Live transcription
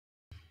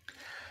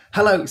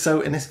Hello,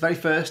 so in this very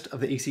first of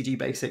the ECG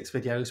basics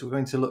videos, we're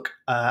going to look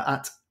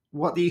at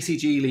what the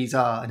ECG leads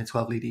are in a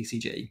 12-lead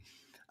ECG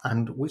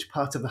and which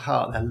part of the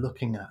heart they're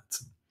looking at.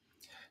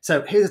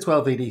 So here's a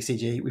 12-lead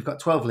ECG. We've got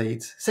 12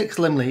 leads, 6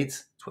 limb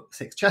leads,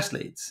 6 chest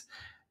leads.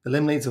 The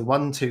limb leads are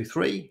 1, 2,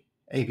 3,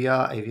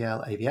 AVR,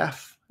 AVL,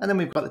 AVF, and then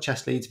we've got the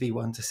chest leads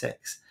V1 to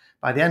 6.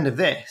 By the end of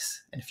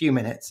this, in a few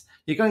minutes,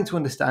 you're going to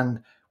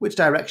understand which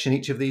direction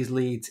each of these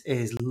leads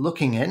is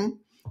looking in,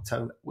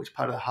 so which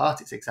part of the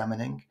heart it's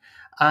examining,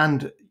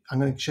 and I'm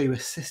going to show you a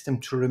system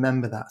to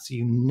remember that so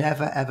you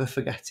never ever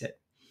forget it.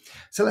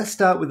 So let's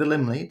start with the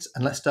limb leads,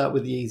 and let's start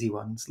with the easy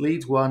ones,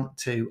 leads 1,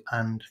 2,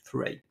 and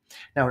 3.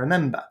 Now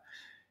remember,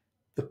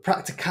 the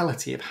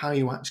practicality of how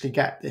you actually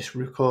get this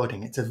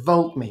recording. It's a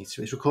voltmeter,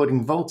 it's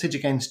recording voltage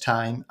against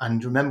time,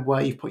 and remember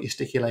where you've put your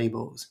sticky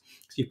labels.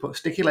 So you put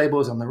sticky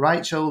labels on the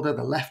right shoulder,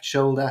 the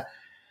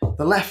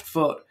left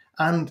foot,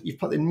 and you've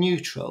put the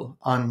neutral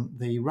on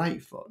the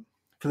right foot.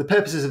 For the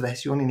purposes of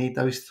this, you only need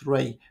those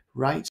 3,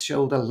 right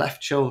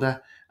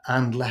shoulder,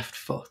 and left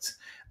foot.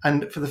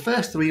 And for the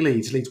first 3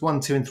 leads, leads 1,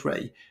 2, and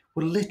 3,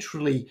 we're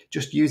literally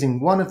just using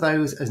one of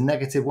those as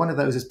negative, one of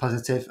those as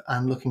positive,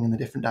 and looking in the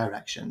different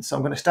directions. So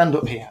I'm going to stand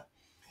up here.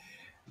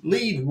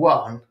 Lead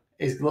 1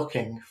 is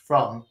looking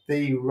from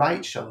the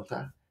right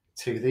shoulder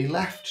to the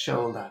left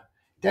shoulder.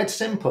 Dead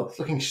simple, it's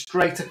looking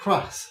straight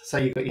across. So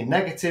you've got your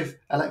negative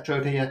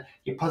electrode here,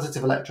 your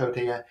positive electrode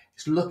here.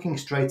 It's looking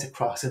straight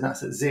across, and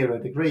that's at 0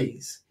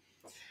 degrees.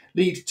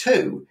 Lead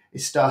 2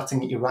 is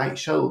starting at your right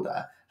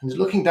shoulder and is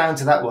looking down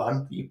to that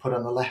one that you put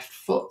on the left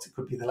foot. It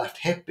could be the left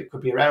hip, it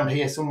could be around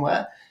here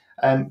somewhere,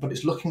 but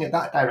it's looking at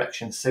that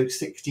direction, so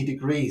 60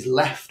 degrees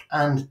left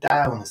and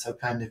down, so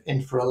kind of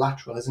infra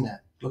lateral, isn't it?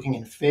 Looking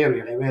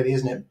inferiorly, really,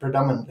 isn't it?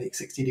 Predominantly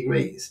 60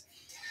 degrees.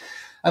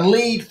 And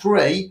lead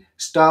 3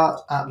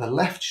 starts at the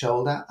left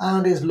shoulder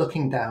and is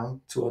looking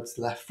down towards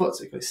the left foot,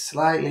 so it goes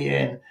slightly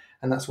in,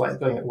 and that's why it's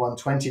going at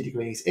 120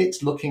 degrees.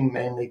 It's looking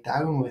mainly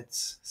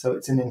downwards, so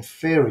it's an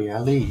inferior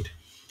lead.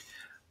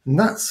 And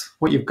that's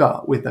what you've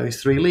got with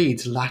those 3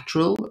 leads,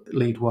 lateral,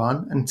 lead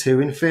 1, and 2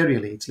 inferior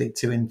leads, lead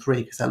 2 and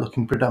 3, because they're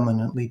looking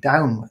predominantly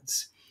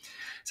downwards.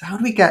 So how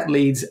do we get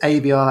leads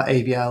AVR,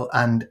 AVL,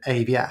 and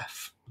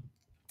AVF?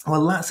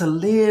 Well, that's a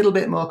little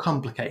bit more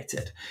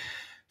complicated.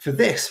 For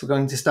this, we're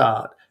going to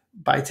start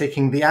by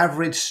taking the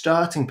average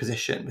starting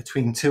position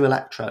between 2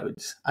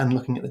 electrodes and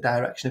looking at the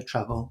direction of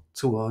travel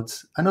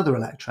towards another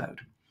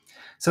electrode.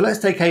 So let's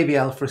take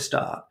AVL for a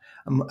start.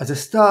 As a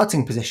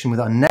starting position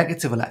with our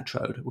negative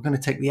electrode, we're going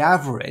to take the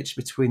average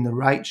between the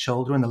right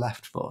shoulder and the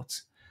left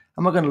foot,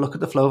 and we're going to look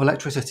at the flow of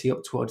electricity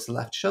up towards the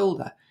left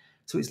shoulder.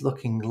 So it's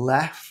looking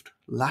left,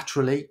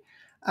 laterally,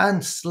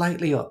 and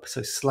slightly up,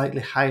 so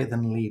slightly higher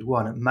than lead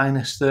 1 at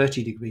minus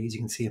 30 degrees, you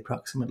can see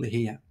approximately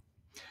here.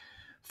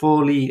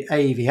 For lead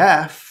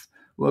AVF,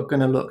 we're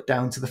going to look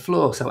down to the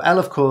floor. So L,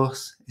 of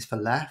course, is for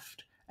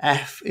left.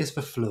 F is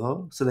for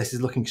floor, so this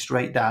is looking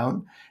straight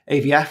down.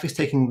 AVF is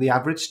taking the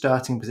average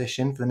starting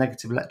position for the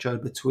negative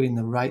electrode between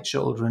the right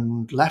shoulder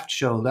and left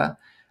shoulder,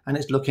 and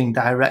it's looking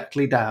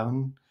directly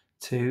down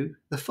to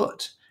the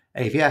foot.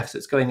 AVF, so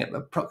it's going at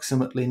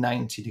approximately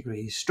 90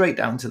 degrees, straight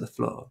down to the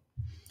floor.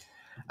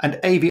 And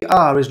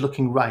AVR is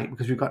looking right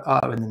because we've got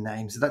R in the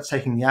name, so that's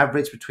taking the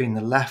average between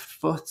the left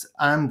foot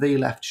and the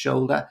left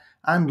shoulder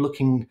and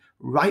looking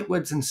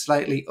rightwards and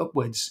slightly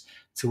upwards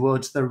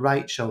towards the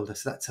right shoulder.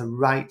 So that's a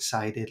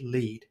right-sided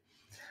lead.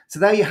 So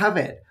there you have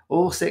it,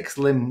 all 6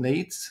 limb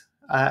leads,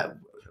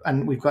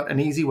 and we've got an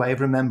easy way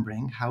of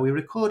remembering how we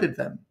recorded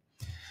them.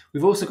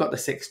 We've also got the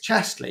 6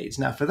 chest leads.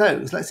 Now for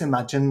those, let's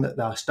imagine that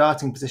our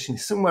starting position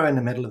is somewhere in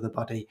the middle of the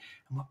body,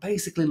 and we're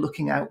basically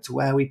looking out to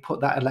where we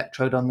put that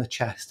electrode on the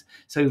chest.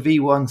 So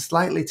V1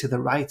 slightly to the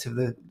right of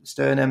the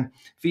sternum,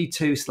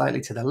 V2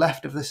 slightly to the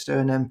left of the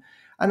sternum,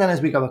 and then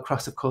as we go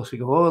across, of course, we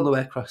go all the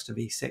way across to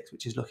V6,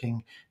 which is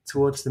looking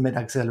towards the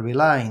mid-axillary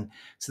line.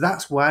 So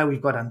that's why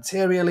we've got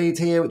anterior leads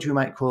here, which we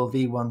might call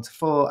V1 to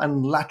 4,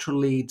 and lateral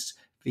leads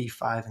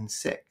V5 and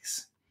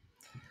 6.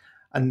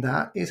 And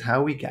that is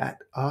how we get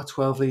our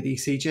 12-lead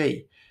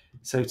ECG.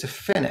 So to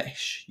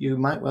finish, you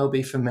might well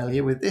be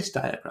familiar with this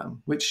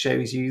diagram, which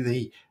shows you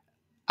the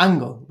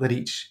angle that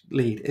each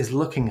lead is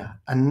looking at.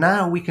 And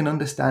now we can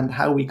understand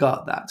how we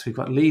got that. So we've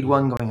got lead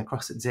 1 going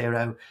across at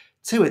 0,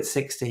 2 at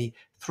 60,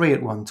 3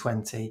 at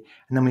 120,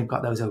 and then we've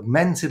got those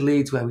augmented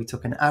leads where we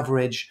took an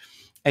average.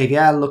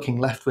 AVL looking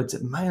leftwards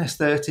at minus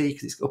 30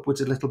 because it's upwards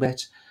a little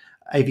bit.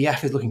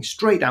 AVF is looking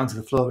straight down to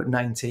the floor at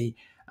 90,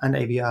 and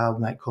AVR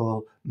we might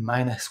call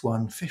minus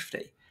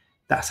 150.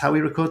 That's how we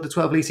record the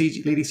 12-lead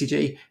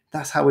ECG.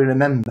 That's how we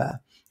remember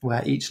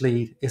where each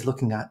lead is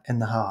looking at in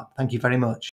the heart. Thank you very much.